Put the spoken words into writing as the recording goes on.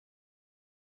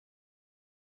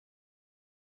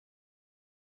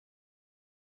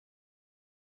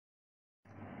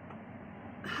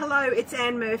Hello, it's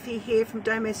Anne Murphy here from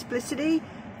Domesplicity,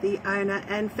 the owner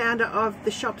and founder of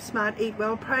the Shop Smart Eat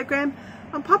Well program.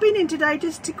 I'm popping in today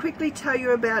just to quickly tell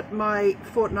you about my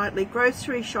fortnightly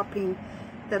grocery shopping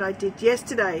that I did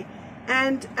yesterday.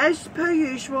 And as per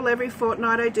usual, every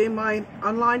fortnight I do my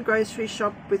online grocery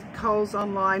shop with Coles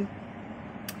online.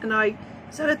 And I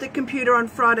sat at the computer on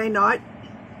Friday night,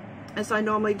 as I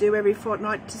normally do every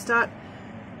fortnight, to start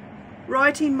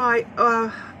writing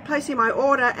my placing my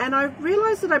order, and I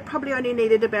realized that I probably only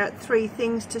needed about 3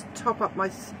 things to top up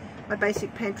my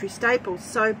basic pantry staples.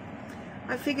 So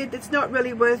I figured it's not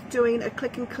really worth doing a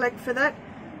click and collect for that.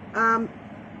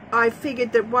 I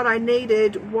figured that what I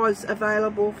needed was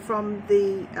available from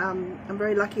the I'm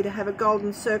very lucky to have a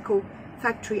Golden Circle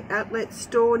factory outlet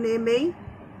store near me.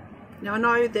 Now I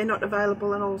know they're not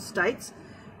available in all states,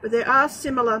 but there are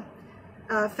similar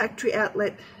factory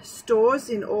outlet stores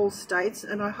in all states,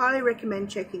 and I highly recommend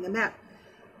checking them out.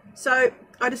 So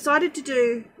I decided to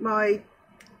do my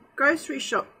grocery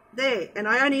shop there, and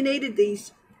I only needed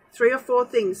these 3 or 4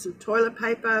 things: some toilet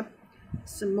paper,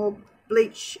 some more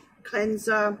bleach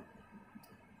cleanser,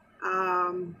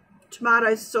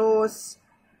 tomato sauce,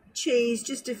 cheese,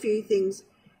 just a few things.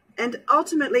 And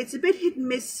ultimately it's a bit hit and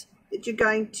miss that you're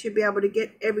going to be able to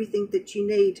get everything that you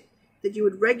need that you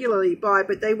would regularly buy,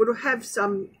 but they would have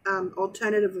some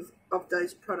alternative of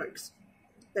those products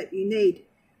that you need.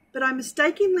 But I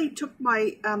mistakenly took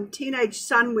my teenage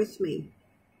son with me,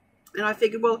 and I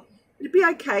figured, well, it'd be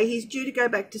okay. He's due to go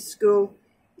back to school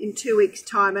in 2 weeks'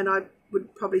 time, and I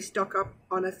would probably stock up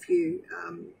on a few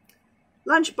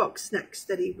lunchbox snacks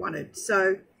that he wanted.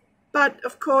 So, but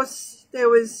of course there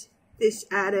was this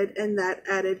added and that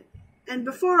added, and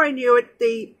before I knew it,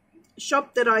 the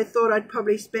shop that I thought I'd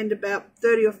probably spend about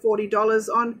 $30 or $40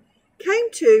 on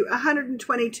came to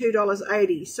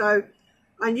 $122.80. So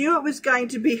I knew it was going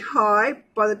to be high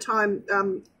by the time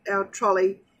our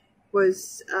trolley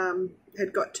was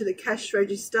had got to the cash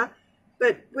register.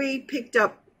 But we picked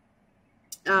up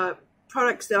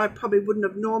products that I probably wouldn't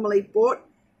have normally bought: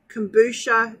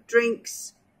 kombucha,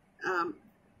 drinks,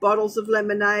 bottles of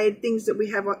lemonade, things that we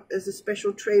have as a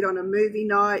special treat on a movie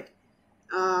night,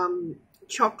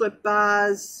 chocolate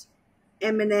bars,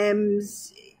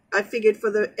 M&Ms. I figured for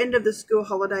the end of the school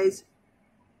holidays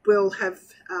we'll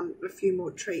have a few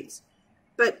more treats.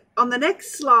 But on the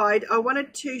next slide I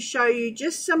wanted to show you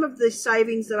just some of the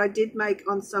savings that I did make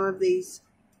on some of these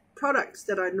products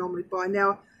that I normally buy.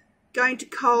 Now, going to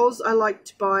Coles, I like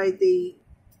to buy the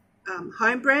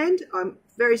home brand. I'm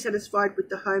very satisfied with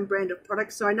the home brand of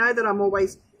products, so I know that I'm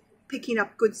always picking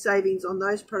up good savings on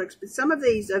those products. But some of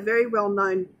these are very well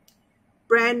known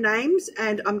brand names,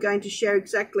 and I'm going to share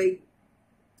exactly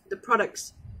the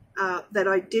products that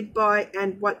I did buy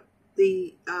and what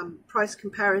the price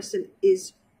comparison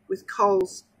is with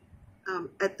Coles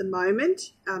at the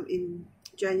moment in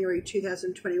January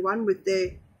 2021 with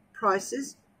their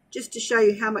prices, just to show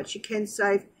you how much you can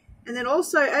save. And then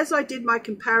also, as I did my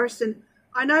comparison,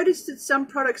 I noticed that some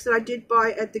products that I did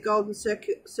buy at the Golden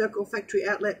Circle factory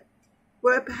outlet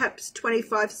were perhaps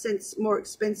 25 cents more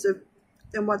expensive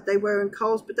than what they were in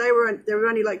Coles, but there were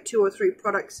only like 2 or 3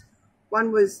 products.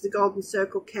 One was the Golden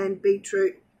Circle canned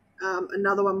beetroot,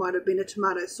 another one might have been a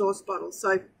tomato sauce bottle.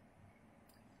 So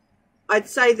I'd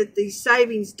say that the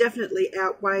savings definitely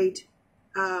outweighed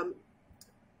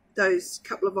those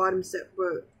couple of items that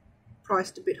were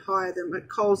priced a bit higher than what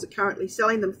Coles are currently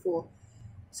selling them for.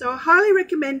 So I highly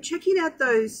recommend checking out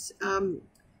those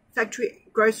factory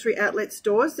grocery outlet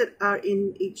stores that are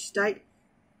in each state.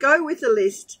 Go with a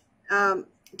list.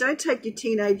 Don't take your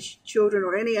teenage children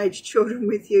or any age children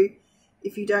with you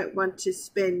if you don't want to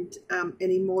spend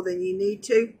any more than you need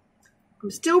to.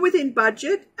 I'm still within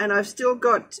budget, and I've still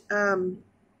got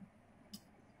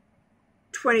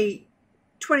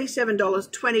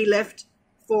 $27.20 left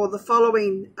for the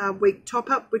following week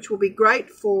top-up, which will be great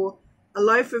for a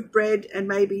loaf of bread and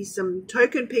maybe some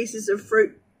token pieces of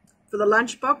fruit for the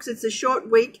lunchbox. It's a short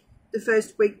week, the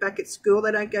first week back at school.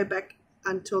 They don't go back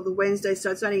until the Wednesday,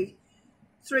 so it's only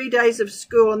 3 days of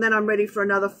school, and then I'm ready for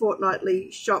another fortnightly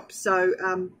shop. So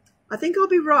I think I'll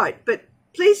be right. But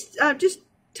please just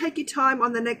take your time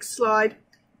on the next slide,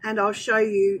 and I'll show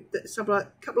you a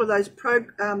couple of those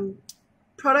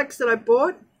products that I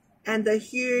bought and the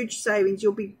huge savings.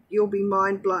 You'll be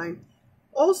mind blown.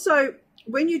 Also,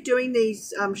 when you're doing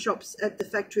these shops at the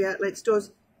factory outlet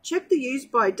stores, check the use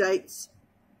by dates.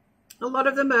 A lot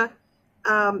of them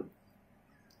are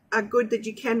good that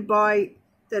you can buy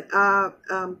that are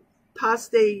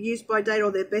past their use by date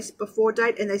or their best before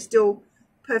date, and they're still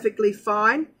perfectly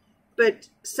fine. But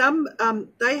some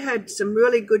they had some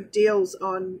really good deals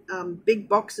on big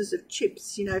boxes of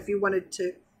chips. You know, if you wanted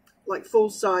to like full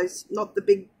size, not the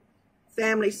big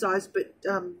family size, but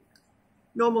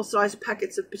normal size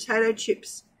packets of potato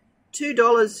chips,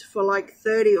 $2 for like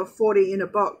 30 or 40 in a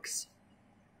box.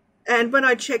 And when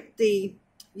I checked the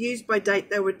use by date,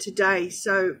 they were today.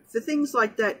 So for things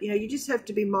like that, you just have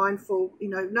to be mindful,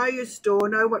 know your store,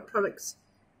 know what products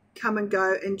come and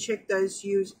go, and check those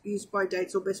use by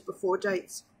dates or best before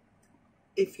dates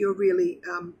if you're really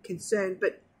concerned.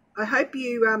 But I hope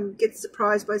you get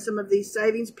surprised by some of these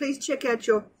savings. Please check out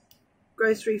your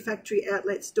grocery factory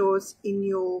outlet stores in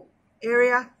your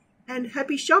area, and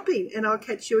happy shopping, and I'll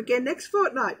catch you again next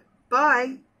fortnight.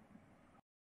 Bye.